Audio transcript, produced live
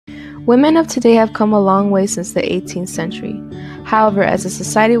Women of today have come a long way since the 18th century. However, as a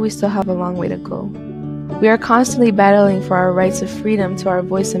society, we still have a long way to go. We are constantly battling for our rights of freedom to our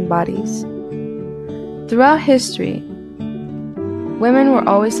voice and bodies. Throughout history, women were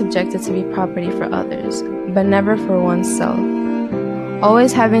always subjected to be property for others, but never for oneself,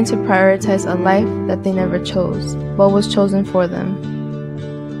 always having to prioritize a life that they never chose, but was chosen for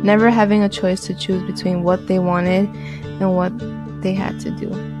them, never having a choice to choose between what they wanted and what they had to do.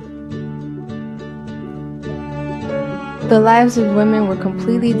 The lives of women were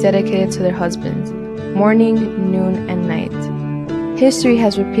completely dedicated to their husbands, morning, noon, and night. History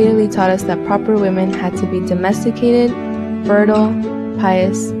has repeatedly taught us that proper women had to be domesticated, fertile,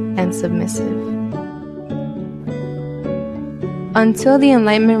 pious, and submissive. Until the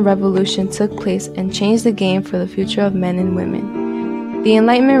Enlightenment Revolution took place and changed the game for the future of men and women. The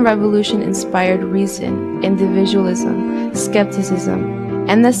Enlightenment Revolution inspired reason, individualism, skepticism,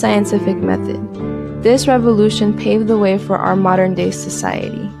 and the scientific method. This revolution paved the way for our modern-day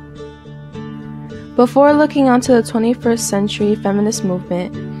society. Before looking onto the 21st century feminist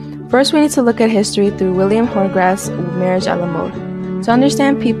movement, first we need to look at history through William Hogarth's Marriage à la Mode to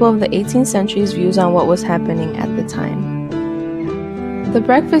understand people of the 18th century's views on what was happening at the time. The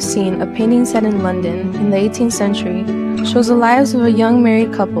Breakfast Scene, a painting set in London in the 18th century, shows the lives of a young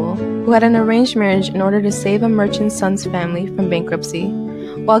married couple who had an arranged marriage in order to save a merchant's son's family from bankruptcy,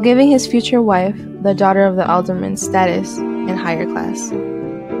 while giving his future wife, the daughter of the alderman, status and higher class.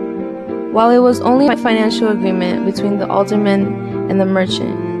 While it was only a financial agreement between the alderman and the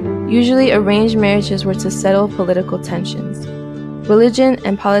merchant, usually arranged marriages were to settle political tensions. Religion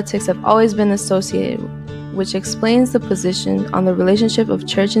and politics have always been associated, which explains the position on the relationship of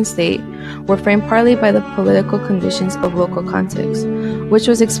church and state were framed partly by the political conditions of local context, which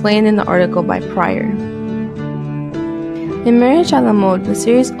was explained in the article by Pryor. In Marriage à la Mode, the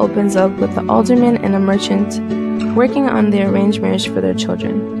series opens up with the alderman and a merchant working on the arranged marriage for their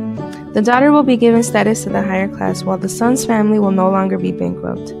children. The daughter will be given status to the higher class, while the son's family will no longer be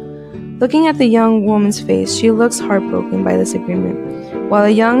bankrupt. Looking at the young woman's face, she looks heartbroken by this agreement, while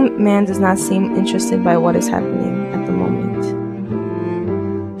the young man does not seem interested by what is happening at the moment.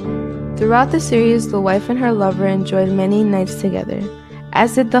 Throughout the series, the wife and her lover enjoyed many nights together,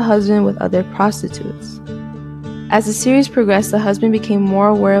 as did the husband with other prostitutes. As the series progressed, the husband became more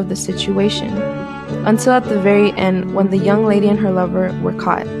aware of the situation, until at the very end when the young lady and her lover were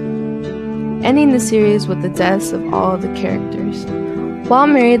caught, ending the series with the deaths of all of the characters. While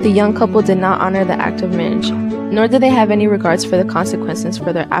married, the young couple did not honor the act of marriage, nor did they have any regards for the consequences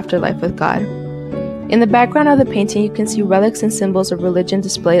for their afterlife with God. In the background of the painting, you can see relics and symbols of religion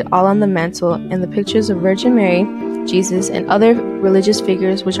displayed all on the mantle and the pictures of Virgin Mary, Jesus, and other religious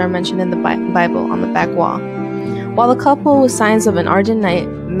figures which are mentioned in the Bible on the back wall. While the couple with signs of an ardent night,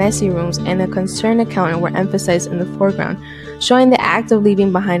 messy rooms, and a concerned accountant were emphasized in the foreground, showing the act of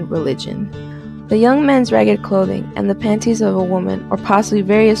leaving behind religion. The young man's ragged clothing and the panties of a woman, or possibly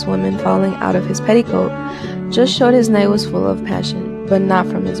various women falling out of his petticoat, just showed his night was full of passion, but not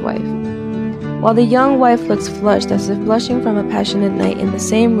from his wife. While the young wife looks flushed as if blushing from a passionate night in the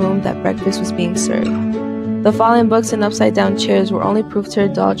same room that breakfast was being served. The fallen books and upside-down chairs were only proof to her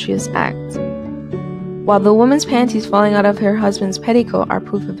adulterous act, while the woman's panties falling out of her husband's petticoat are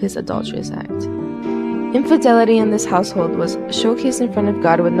proof of his adulterous act. Infidelity in this household was showcased in front of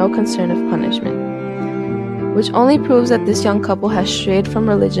God with no concern of punishment, which only proves that this young couple has strayed from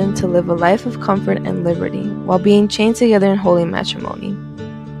religion to live a life of comfort and liberty, while being chained together in holy matrimony.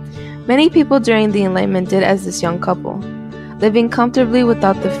 Many people during the Enlightenment did as this young couple, living comfortably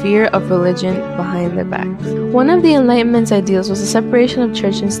without the fear of religion behind their backs. One of the Enlightenment's ideals was the separation of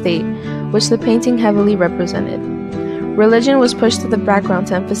church and state, which the painting heavily represented. Religion was pushed to the background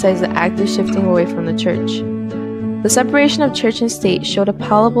to emphasize the active shifting away from the church. The separation of church and state showed a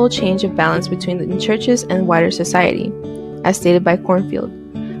palpable change of balance between the churches and wider society, as stated by Cornfield.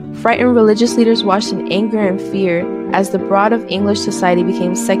 Frightened religious leaders watched in anger and fear as the broad of English society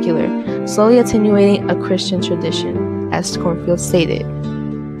became secular, slowly attenuating a Christian tradition, as Cornfield stated.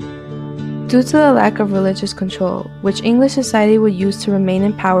 Due to the lack of religious control, which English society would use to remain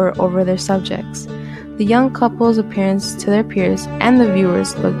in power over their subjects, the young couple's appearance to their peers and the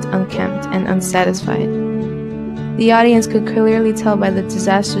viewers looked unkempt and unsatisfied. The audience could clearly tell by the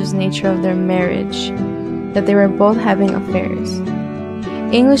disastrous nature of their marriage that they were both having affairs.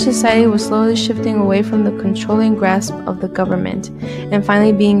 English society was slowly shifting away from the controlling grasp of the government and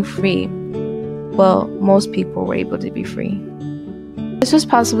finally being free. Well, most people were able to be free. This was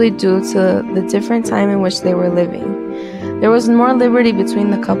possibly due to the different time in which they were living. There was more liberty between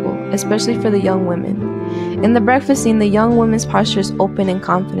the couple, especially for the young women. In the breakfast scene, the young woman's posture is open and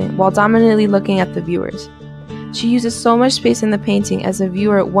confident, while dominantly looking at the viewers. She uses so much space in the painting, as a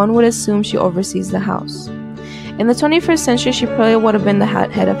viewer, one would assume she oversees the house. In the 21st century, she probably would have been the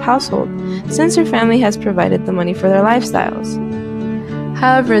head of household, since her family has provided the money for their lifestyles.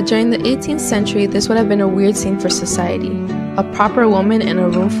 However, during the 18th century, this would have been a weird scene for society. A proper woman in a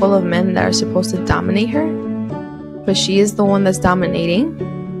room full of men that are supposed to dominate her, but she is the one that's dominating.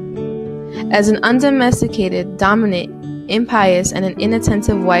 As an undomesticated, dominant, impious, and an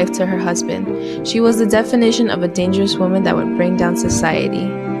inattentive wife to her husband, she was the definition of a dangerous woman that would bring down society.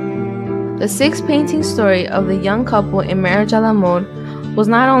 The sixth painting story of the young couple in Marriage à la Mode was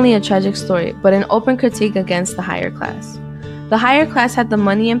not only a tragic story, but an open critique against the higher class. The higher class had the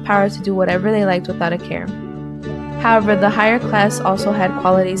money and power to do whatever they liked without a care. However, the higher class also had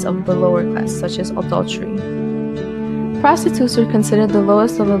qualities of the lower class, such as adultery. Prostitutes were considered the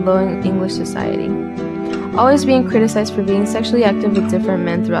lowest of the low in English society, always being criticized for being sexually active with different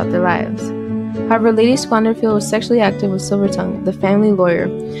men throughout their lives. However, Lady Squanderfield was sexually active with Silvertongue, the family lawyer,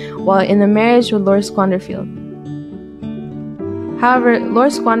 while in a marriage with Lord Squanderfield. However,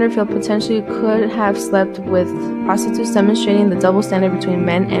 Lord Squanderfield potentially could have slept with prostitutes, demonstrating the double standard between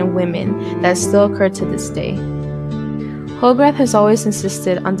men and women that still occurred to this day. Hogarth has always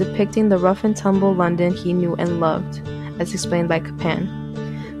insisted on depicting the rough-and-tumble London he knew and loved, as explained by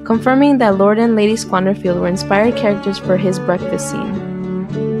Capan, confirming that Lord and Lady Squanderfield were inspired characters for his breakfast scene.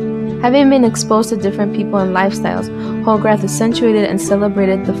 Having been exposed to different people and lifestyles, Hogarth accentuated and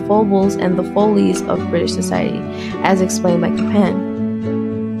celebrated the foibles and the follies of British society, as explained by Capan.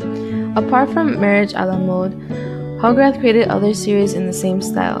 Apart from Marriage à la Mode, Hogarth created other series in the same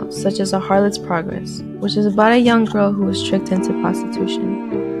style, such as A Harlot's Progress, which is about a young girl who was tricked into prostitution.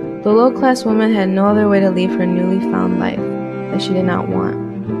 The low-class woman had no other way to leave her newly found life that she did not want,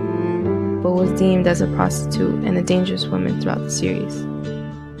 but was deemed as a prostitute and a dangerous woman throughout the series.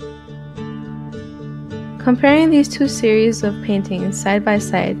 Comparing these two series of paintings side by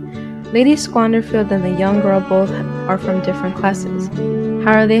side, Lady Squanderfield and the young girl both are from different classes.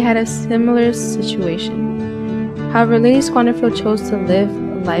 However, they had a similar situation. However, Lady Squanderfield chose to live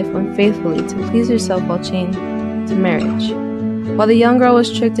life unfaithfully to please herself while chained to marriage, while the young girl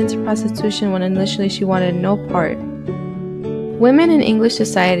was tricked into prostitution when initially she wanted no part. Women in English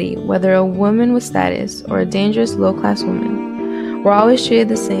society, whether a woman with status or a dangerous low-class woman, were always treated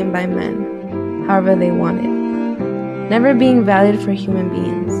the same by men, however they wanted, never being valued for human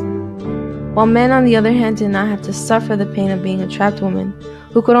beings. While men, on the other hand, did not have to suffer the pain of being a trapped woman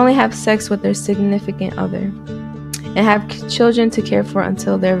who could only have sex with their significant other and have children to care for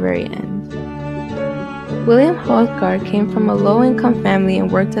until their very end. William Hogarth came from a low-income family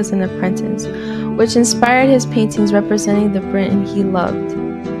and worked as an apprentice, which inspired his paintings representing the Britain he loved.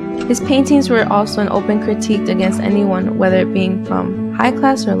 His paintings were also an open critique against anyone, whether it being from high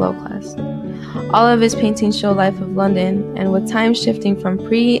class or low class. All of his paintings show life of London, and with time shifting from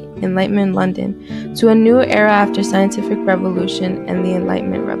pre-Enlightenment London to a new era after scientific revolution and the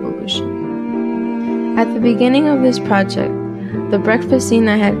Enlightenment Revolution. At the beginning of this project, the breakfast scene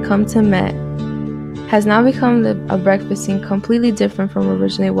I had come to met has now become a breakfast scene completely different from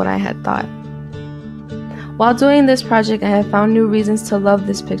originally what I had thought. While doing this project, I have found new reasons to love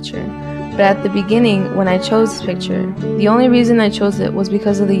this picture. But at the beginning, when I chose this picture, the only reason I chose it was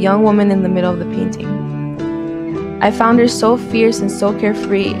because of the young woman in the middle of the painting. I found her so fierce and so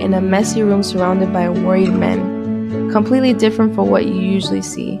carefree in a messy room surrounded by worried men, completely different from what you usually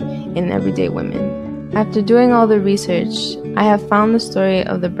see in everyday women. After doing all the research, I have found the story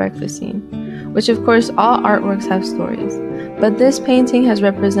of the breakfast scene, which of course all artworks have stories, but this painting has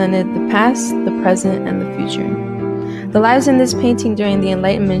represented the past, the present, and the future. The lives in this painting during the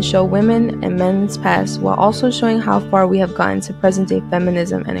Enlightenment show women and men's past, while also showing how far we have gotten to present-day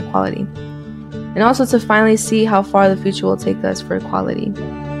feminism and equality, and also to finally see how far the future will take us for equality.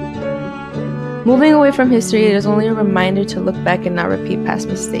 Moving away from history, it is only a reminder to look back and not repeat past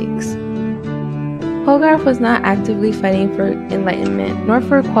mistakes. Hogarth was not actively fighting for enlightenment, nor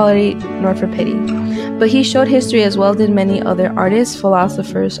for equality, nor for pity, but he showed history as well did many other artists,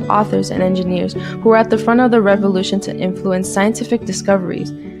 philosophers, authors, and engineers who were at the front of the revolution to influence scientific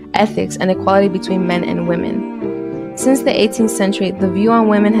discoveries, ethics, and equality between men and women. Since the 18th century, the view on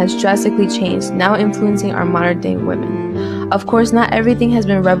women has drastically changed, now influencing our modern-day women. Of course, not everything has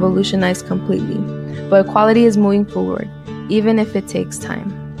been revolutionized completely, but equality is moving forward, even if it takes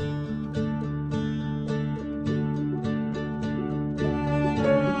time.